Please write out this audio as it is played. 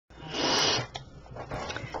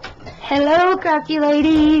Hello, crafty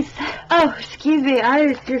ladies. Oh, excuse me.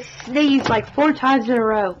 I just sneezed like 4 times in a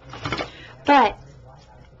row. But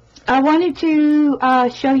I wanted to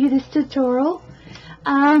show you this tutorial.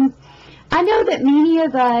 I know that many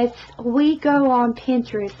of us, we go on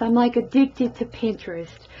Pinterest. I'm like addicted to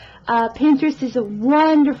Pinterest. Pinterest is a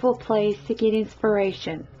wonderful place to get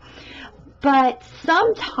inspiration. But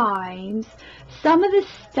sometimes, some of the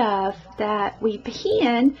stuff that we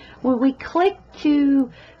pin, when we click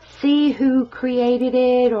to see who created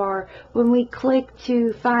it, or when we click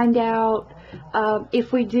to find out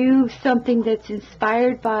if we do something that's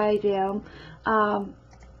inspired by them,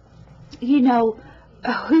 you know,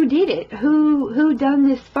 who did it, who done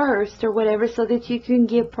this first or whatever, so that you can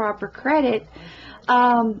give proper credit.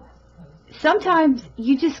 Sometimes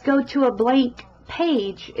you just go to a blank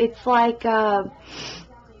page. It's like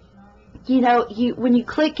you know, when you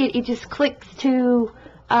click it, it just clicks to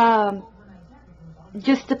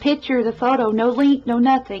just the picture, the photo, no link, no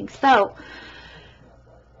nothing. So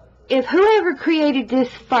if whoever created this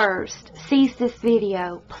first sees this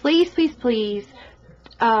video, please, please, please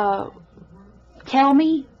tell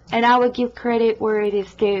me, and I will give credit where it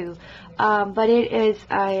is due. But it is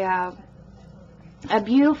a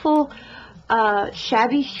beautiful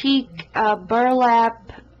shabby chic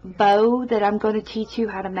burlap bow that I'm going to teach you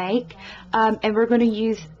how to make, and we're going to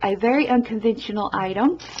use a very unconventional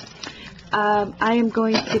item. I am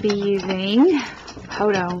going to be using,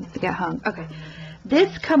 hold on, I got hung. Okay,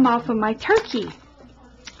 this come off of my turkey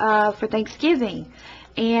for Thanksgiving,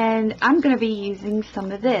 and I'm going to be using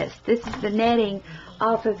some of this. This is the netting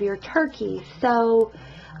off of your turkey. So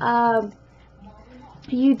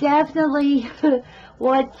you definitely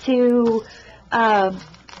want to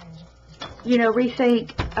you know,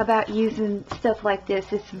 rethink about using stuff like this.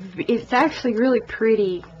 It's actually really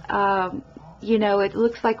pretty. You know, it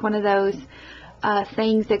looks like one of those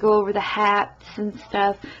things that go over the hats and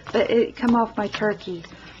stuff, but it come off my turkey.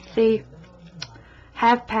 See,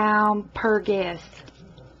 ½ pound per guest.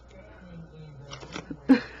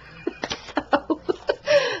 So,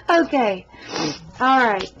 okay, all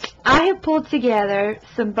right. I have pulled together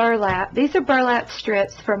some burlap. These are burlap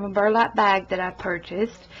strips from a burlap bag that I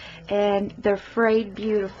purchased, and they're frayed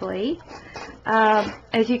beautifully.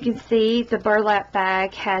 As you can see, the burlap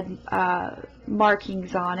bag had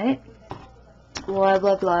markings on it. Love,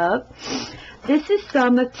 love, love. This is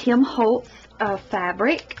some of Tim Holt's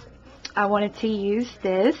fabric. I wanted to use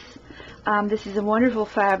this. This is a wonderful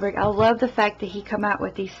fabric. I love the fact that he come out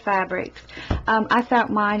with these fabrics. I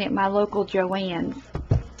found mine at my local Joann's.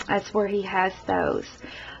 That's where he has those.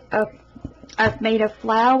 I've made a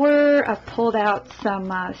flower. I've pulled out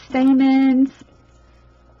some stamens.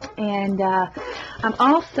 And I'm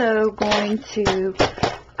also going to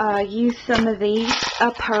use some of these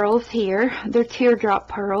pearls here. They're teardrop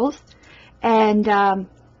pearls. And I'm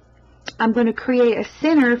going to create a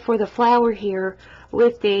center for the flower here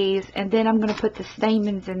with these. And then I'm going to put the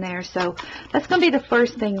stamens in there. So that's going to be the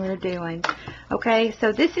first thing we're doing. Okay,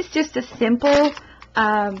 so this is just a simple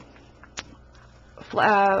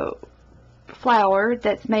flower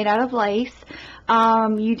that's made out of lace.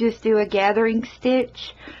 You just do a gathering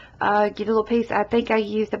stitch, get a little piece. I think I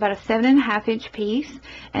used about a 7.5 inch piece,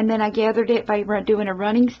 and then I gathered it by doing a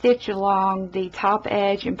running stitch along the top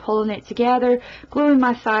edge and pulling it together, gluing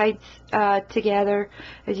my sides together,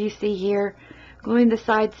 as you see here, gluing the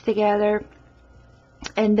sides together,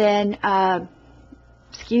 and then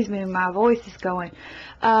excuse me, my voice is going,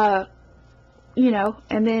 you know,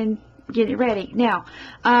 and then get it ready. Now,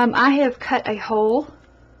 I have cut a hole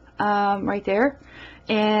right there,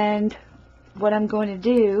 and what I'm going to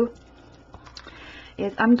do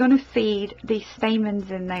is I'm going to feed these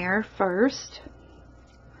stamens in there first.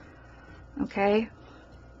 Okay.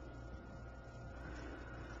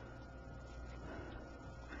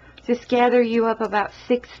 Just gather you up about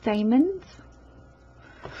 6 stamens,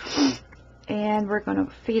 and we're going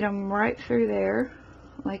to feed them right through there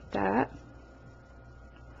like that.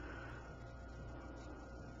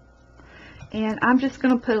 And I'm just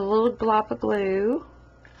going to put a little glop of glue.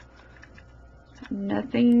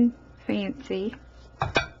 Nothing fancy.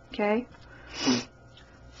 Okay.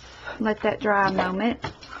 Let that dry a moment.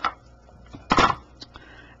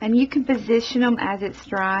 And you can position them as it's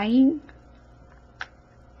drying.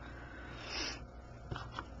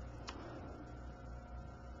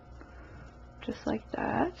 Just like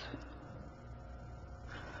that.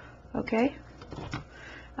 Okay.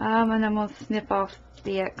 And I'm going to snip off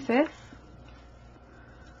the excess.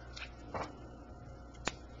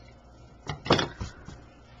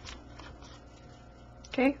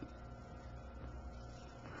 Okay.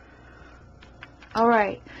 Alright.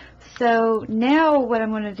 Alright, so now what I'm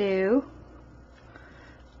going to do,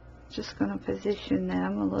 just going to position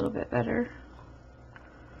them a little bit better,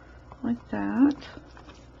 like that.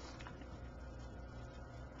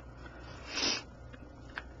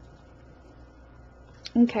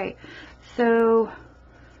 Okay, so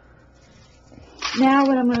now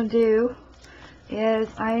what I'm going to do is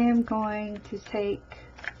I am going to take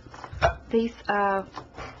these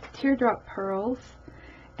teardrop pearls,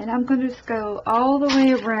 and I'm going to just go all the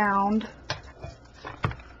way around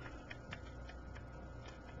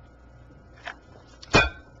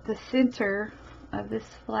the center of this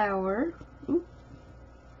flower. Ooh.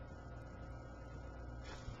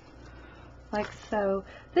 Like so.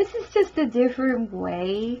 This is just a different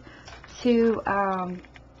way to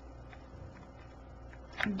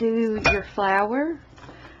do your flower.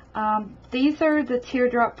 These are the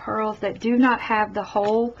teardrop pearls that do not have the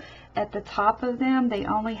hole at the top of them. They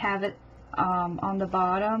only have it on the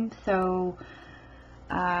bottom. So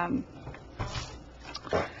I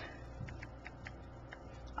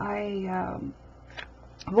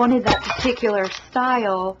wanted that particular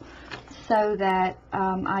style so that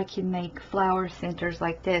I can make flower centers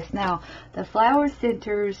like this. Now, the flower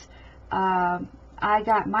centers, I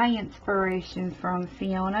got my inspiration from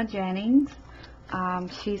Fiona Jennings.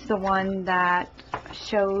 She's the one that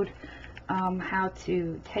showed how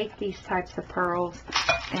to take these types of pearls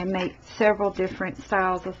and make several different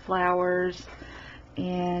styles of flowers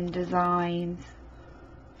and designs.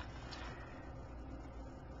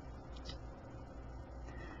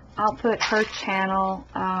 I'll put her channel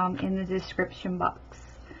in the description box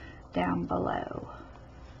down below.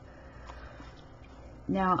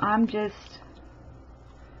 Now I'm just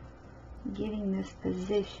getting this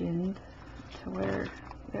positioned to where,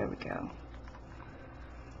 there we go.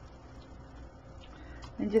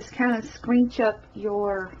 And just kind of scrunch up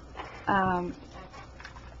your,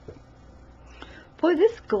 boy,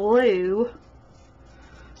 this glue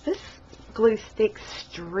sticks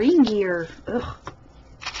stringier. Ugh.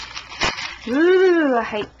 Ooh, I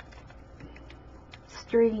hate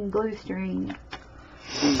glue string.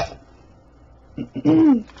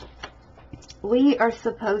 We are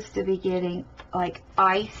supposed to be getting like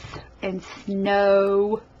ice and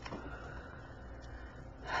snow.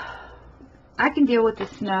 I can deal with the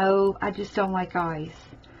snow. I just don't like ice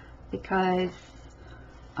because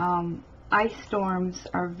ice storms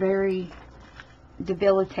are very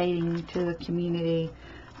debilitating to the community.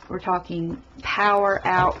 We're talking power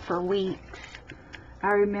out for weeks. I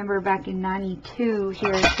remember back in '92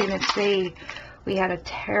 here in Tennessee, we had a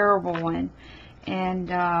terrible one,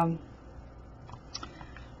 and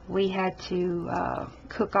we had to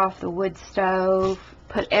cook off the wood stove,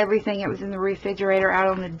 put everything that was in the refrigerator out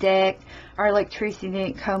on the deck. Our electricity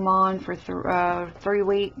didn't come on for 3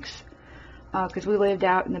 weeks because we lived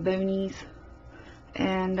out in the boonies,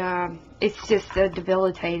 and it's just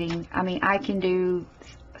debilitating. I mean, I can do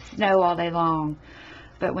snow all day long,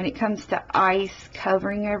 but when it comes to ice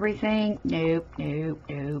covering everything, nope, nope,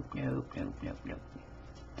 nope, nope, nope, nope, nope.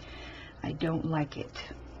 I don't like it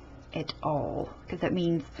at all, because that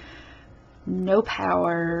means no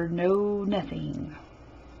power, no nothing.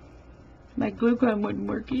 My glue gun wouldn't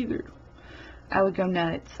work either. I would go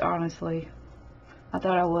nuts, honestly. I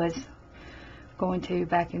thought I was going to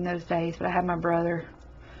back in those days, but I had my brother,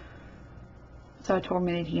 so I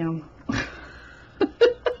tormented him.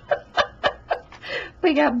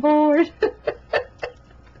 We got bored.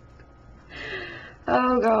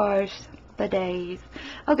 Oh gosh, the days.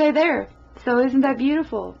 Okay, there. So isn't that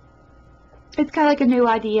beautiful? It's kind of like a new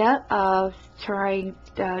idea of trying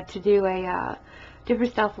to do a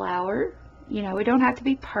different style flower. You know, we don't have to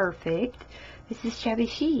be perfect. This is shabby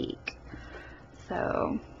chic.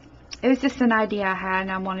 So it was just an idea I had,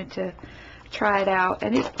 and I wanted to try it out,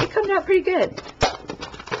 and it comes out pretty good.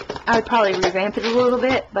 I would probably revamp it a little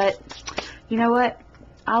bit, but you know what?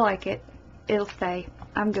 I like it. It'll stay.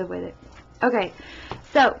 I'm good with it. Okay,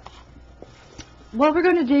 so what we're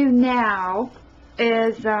going to do now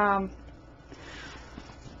is I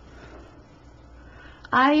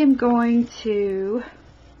am going to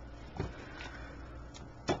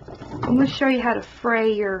show you how to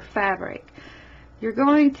fray your fabric. You're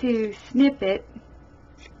going to snip it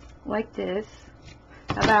like this,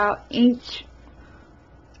 about inch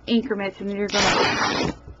increments, and then you're going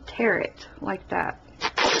to tear it like that.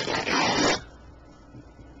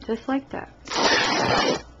 Just like that.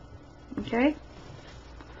 Okay?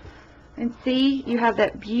 And see, you have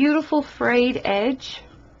that beautiful frayed edge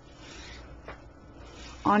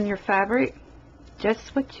on your fabric.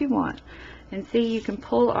 Just what you want. And see, you can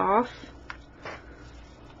pull off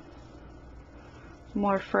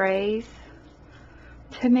more frays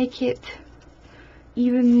to make it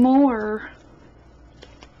even more.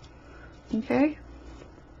 Okay?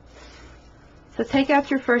 So take out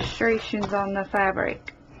your frustrations on the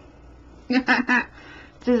fabric.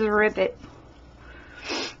 Just rip it.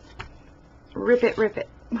 Rip it, rip it.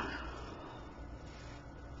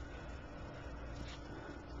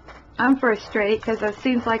 I'm frustrated because it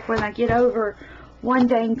seems like when I get over one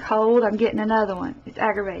dang cold, I'm getting another one. It's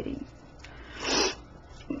aggravating.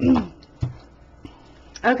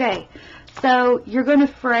 Okay, so you're going to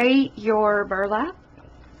fray your burlap.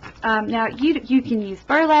 Now you can use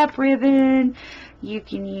burlap ribbon. You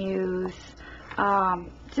can use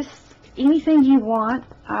just anything you want.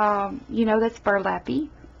 You know, that's burlappy.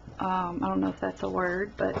 I don't know if that's a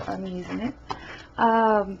word, but I'm using it.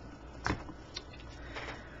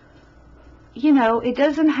 You know, it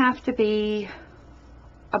doesn't have to be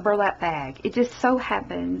a burlap bag. It just so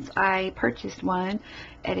happens I purchased one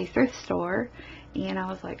at a thrift store, and I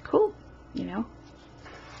was like, cool, you know.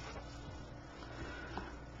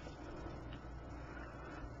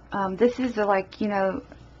 This is like, you know,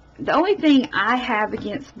 the only thing I have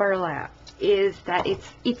against burlap is that it's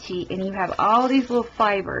itchy and you have all these little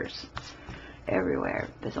fibers everywhere.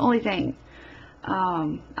 That's the only thing.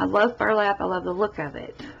 I love burlap. I love the look of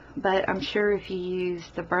it. But I'm sure if you use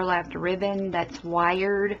the burlap ribbon that's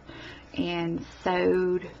wired and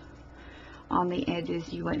sewed on the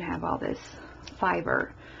edges, you wouldn't have all this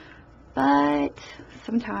fiber. But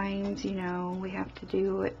sometimes, you know, we have to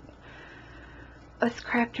do what us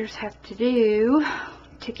crafters have to do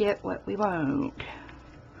to get what we want.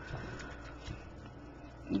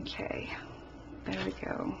 Okay, there we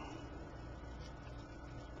go.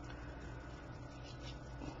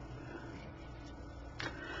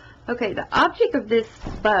 Okay, the object of this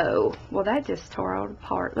bow, well, that just tore out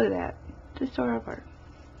apart. Look at that. Just tore out apart.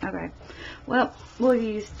 Okay, well, we'll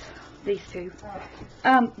use these two.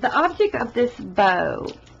 The object of this bow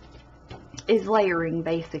is layering,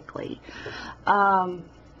 basically.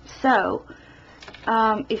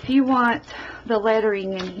 If you want the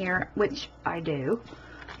lettering in here, which I do,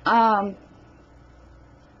 what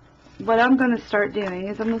I'm going to start doing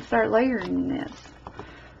is I'm going to start layering this.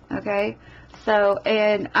 Okay, so,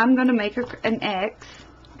 and I'm going to make an X,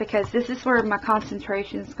 because this is where my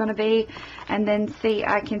concentration is going to be, and then see,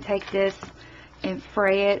 I can take this and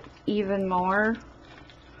fray it even more,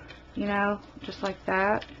 you know, just like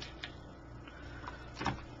that.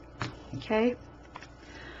 Okay,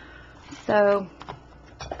 so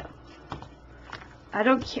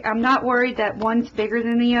I'm not worried that one's bigger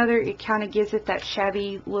than the other. It kind of gives it that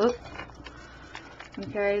shabby look.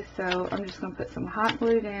 Okay, so I'm just going to put some hot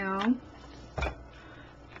glue down,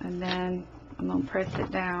 and then I'm going to press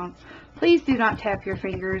it down. Please do not tap your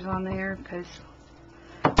fingers on there, because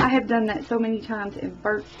I have done that so many times and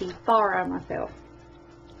burnt the far out of myself.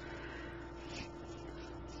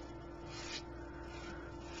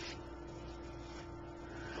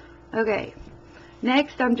 Okay,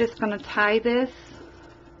 next I'm just going to tie this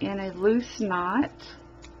in a loose knot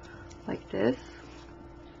like this,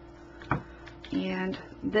 and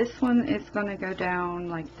this one is going to go down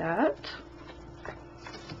like that.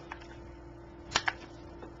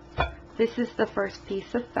 This is the first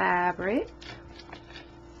piece of fabric.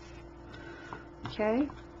 Okay,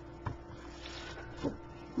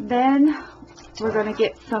 then we're going to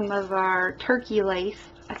get some of our turkey lace.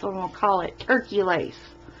 That's what I'm going to call it, turkey lace.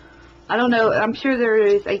 I don't know, I'm sure there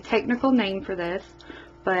is a technical name for this,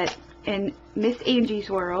 but in Miss Angie's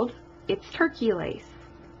world, it's turkey lace.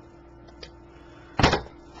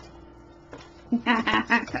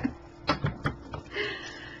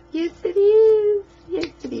 Yes, it is.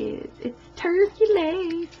 Yes, it is. It's turkey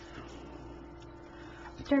lace.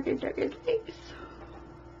 Turkey lace.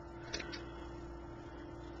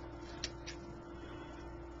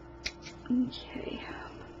 Okay.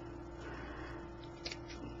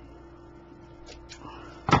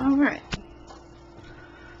 Alright,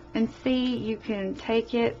 and see, you can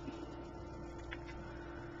take it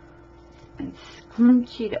and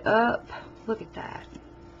scrunch it up. Look at that.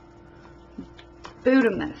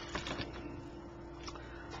 Bootimus.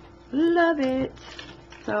 Love it.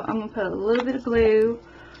 So I'm going to put a little bit of glue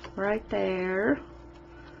right there.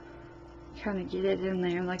 Kind of get it in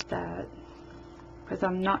there like that, because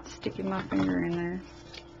I'm not sticking my finger in there.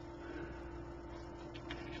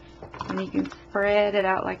 And you can spread it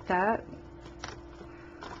out like that.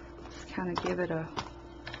 Just kind of give it a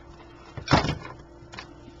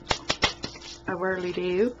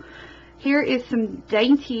whirly-do. Here is some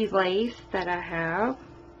dainty lace that I have.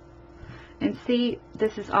 And see,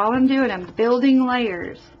 this is all I'm doing. I'm building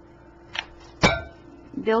layers.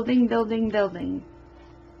 Building, building, building.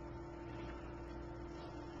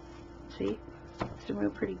 See, some real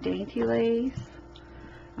pretty dainty lace.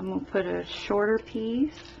 I'm going to put a shorter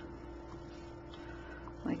piece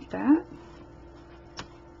like that.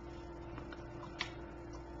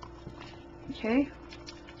 Okay.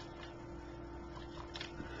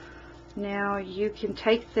 Now you can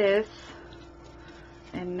take this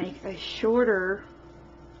and make a shorter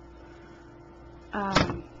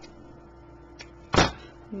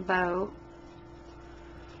bow.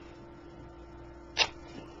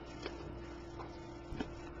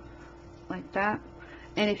 Like that.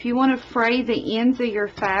 And if you want to fray the ends of your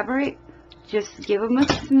fabric, just give them a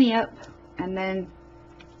snip and then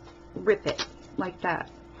rip it like that.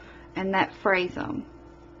 And that frays them.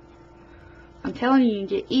 I'm telling you, you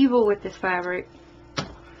can get evil with this fabric.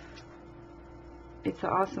 It's an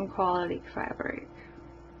awesome quality fabric.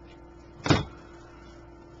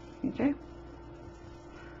 Okay.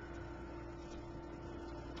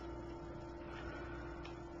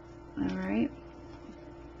 Alright.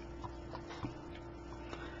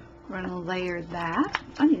 We're going to layer that.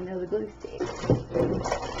 I need another glue stick.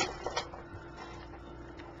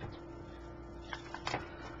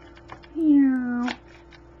 Yeah.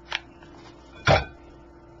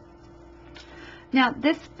 Now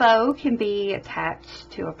this bow can be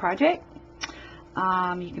attached to a project.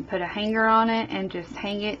 You can put a hanger on it and just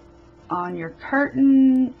hang it on your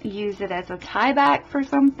curtain. Use it as a tie back for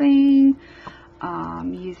something.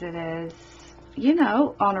 Use it as, you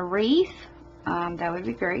know, on a wreath. That would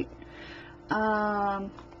be great.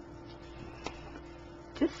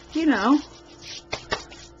 Just, you know,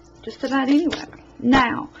 just about anywhere.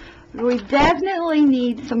 Now, we definitely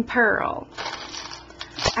need some pearl.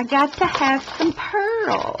 I got to have some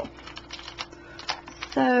pearl.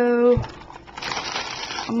 So,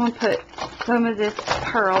 I'm going to put some of this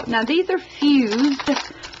pearl. Now, these are fused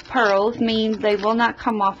pearls, means they will not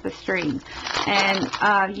come off the string.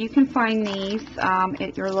 And you can find these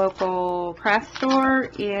at your local craft store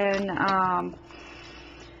in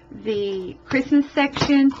the Christmas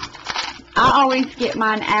section. I always get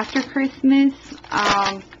mine after Christmas.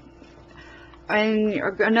 And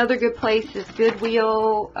another good place is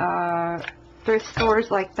Goodwill, thrift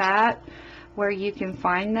stores like that, where you can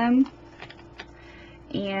find them.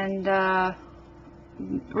 And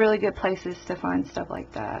really good places to find stuff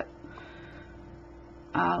like that.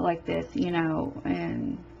 Like this, you know,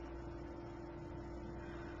 and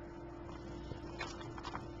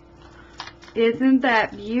isn't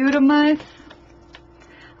that beautiful?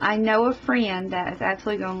 I know a friend that is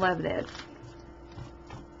absolutely going to love this.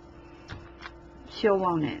 She'll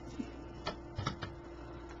want it.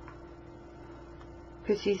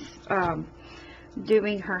 Because she's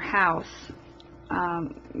doing her house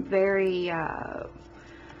very, I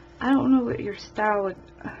don't know what your style would,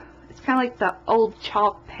 it's kind of like the old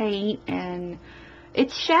chalk paint, and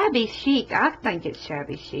it's shabby chic. I think it's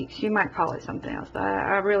shabby chic. She might call it something else, but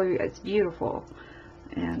I really, it's beautiful.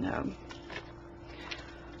 And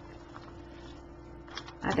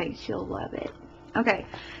I think she'll love it. Okay,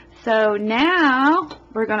 so now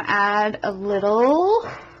we're going to add a little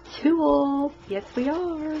tulle. Yes, we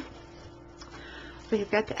are. We've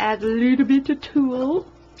got to add a little bit of tulle.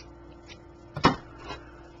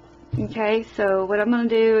 Okay, so what I'm going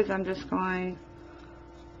to do is I'm just going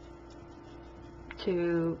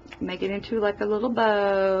to make it into like a little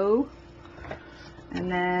bow. And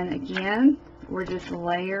then again, we're just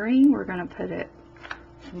layering. We're going to put it,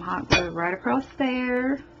 some hot glue right across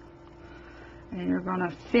there. And you're going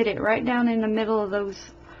to fit it right down in the middle of those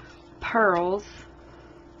pearls.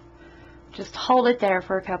 Just hold it there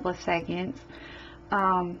for a couple of seconds.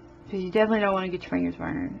 Because you definitely don't want to get your fingers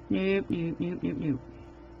burned. Nope, nope, nope, nope, nope.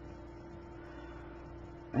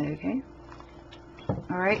 Okay.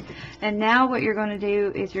 Alright. And now what you're going to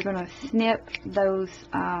do is you're going to snip those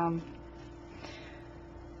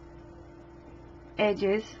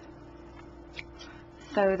edges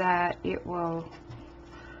so that it will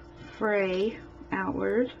fray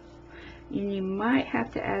outward. And you might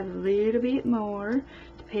have to add a little bit more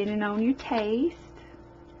depending on your taste.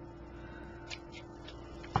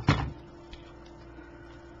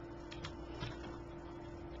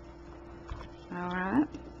 Alright,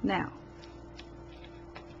 now,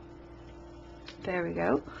 there we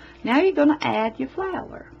go. Now you're going to add your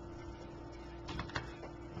flower.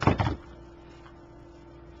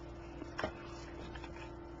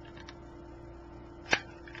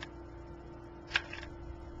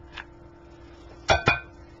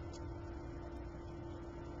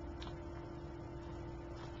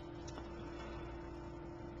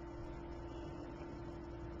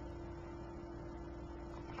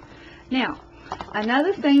 Now,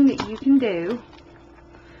 another thing that you can do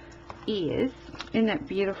is Isn't that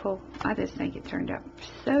beautiful? I just think it turned out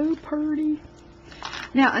so pretty.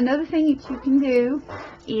 Now, another thing that you can do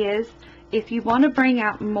is, if you want to bring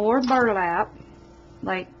out more burlap,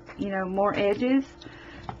 like, you know, more edges,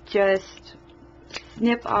 just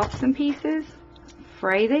snip off some pieces,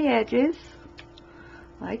 fray the edges,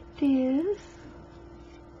 like this.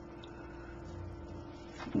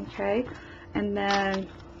 Okay, and then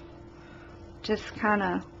just kind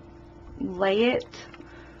of lay it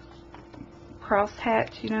cross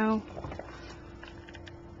hatch, you know,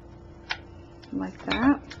 like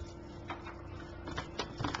that.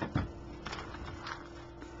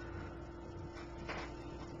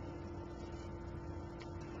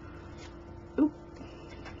 Oop.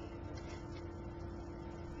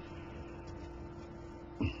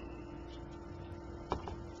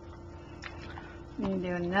 And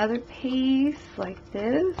do another piece like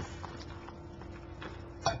this.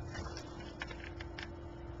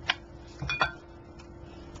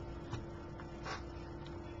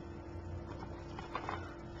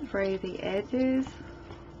 Fray the edges,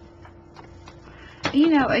 you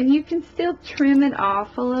know, and you can still trim it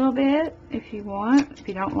off a little bit if you want, if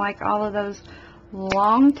you don't like all of those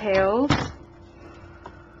long tails.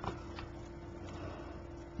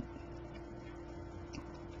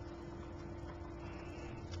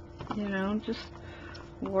 You know, just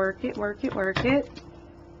work it, work it, work it.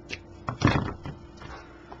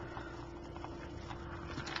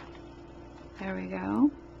 There we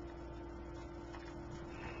go.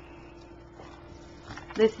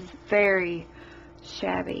 This is very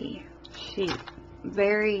shabby chic.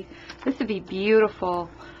 This would be beautiful,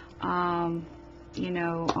 you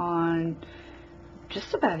know, on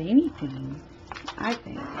just about anything, I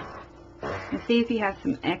think. And see if you have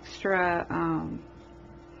some extra,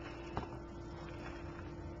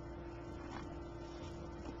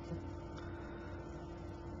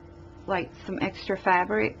 like some extra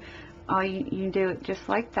fabric. You can do it just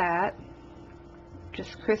like that.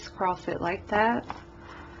 Just crisscross it like that.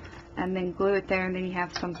 And then glue it there, and then you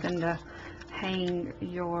have something to hang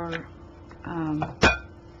your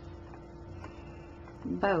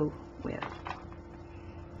bow with.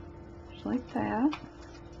 Just like that.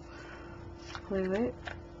 Glue it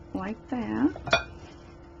like that.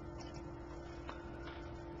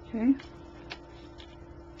 Okay.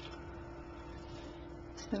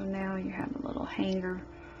 So now you have a little hanger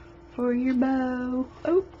for your bow.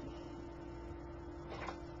 Oh.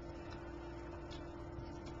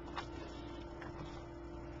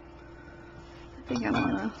 I think I'm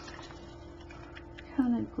gonna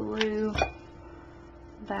kind of glue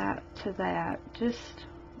that to that, just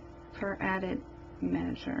for added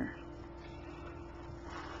measure.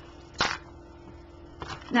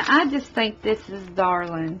 Now I just think this is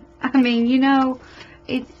darling. I mean, you know,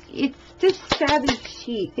 it's just shabby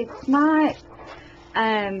chic. It's not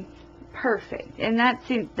perfect, and that's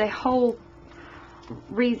the whole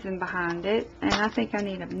reason behind it. And I think I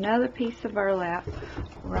need another piece of burlap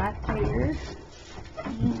right there.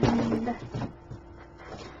 And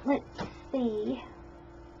let's see.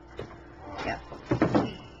 Yeah. Let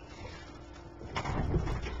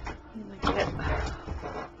me get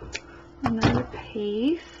another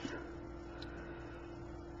piece.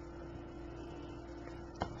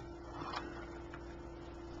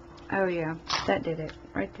 Oh yeah, that did it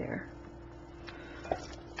right there.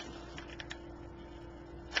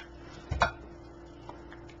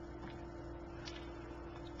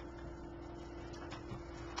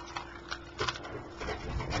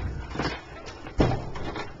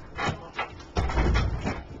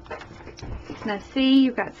 Now see,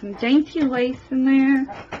 you've got some dainty lace in there.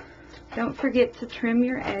 Don't forget to trim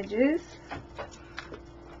your edges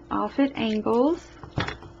off at angles.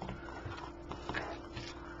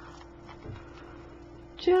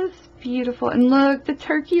 Just beautiful. And look, the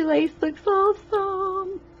turkey lace looks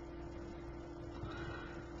awesome.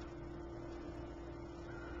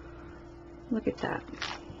 Look at that.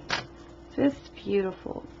 Just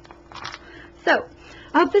beautiful. So,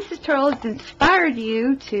 I hope this tutorial has inspired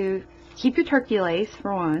you to keep your turkey lace,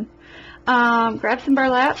 for one. Grab some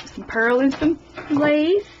burlap, some pearl, and some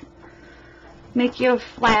lace. Make you a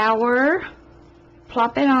flower.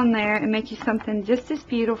 Plop it on there and make you something just as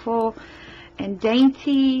beautiful and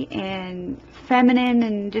dainty and feminine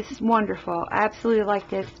and just wonderful. I absolutely like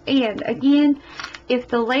this. And again, if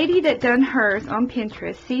the lady that done hers on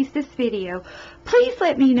Pinterest sees this video, please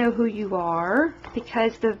let me know who you are,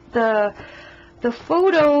 because the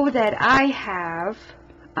photo that I have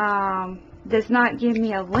does not give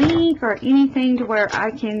me a link or anything to where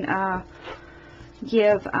I can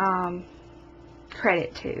give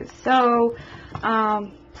credit to. So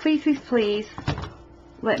please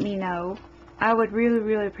let me know I would really,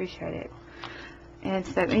 really appreciate it. And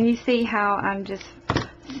so, and you see how I'm just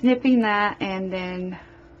snipping that and then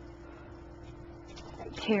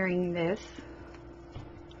tearing this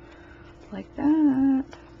like that.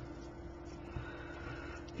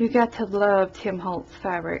 You got to love Tim Holt's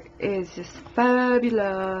fabric. It is just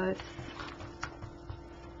fabulous.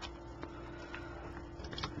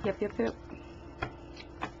 Yep, yep, yep.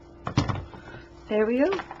 There we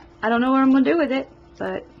go. I don't know what I'm going to do with it,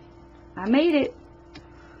 but I made it.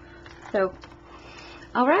 So,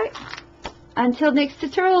 alright. Until next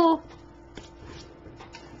tutorial.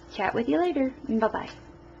 Chat with you later. Bye-bye.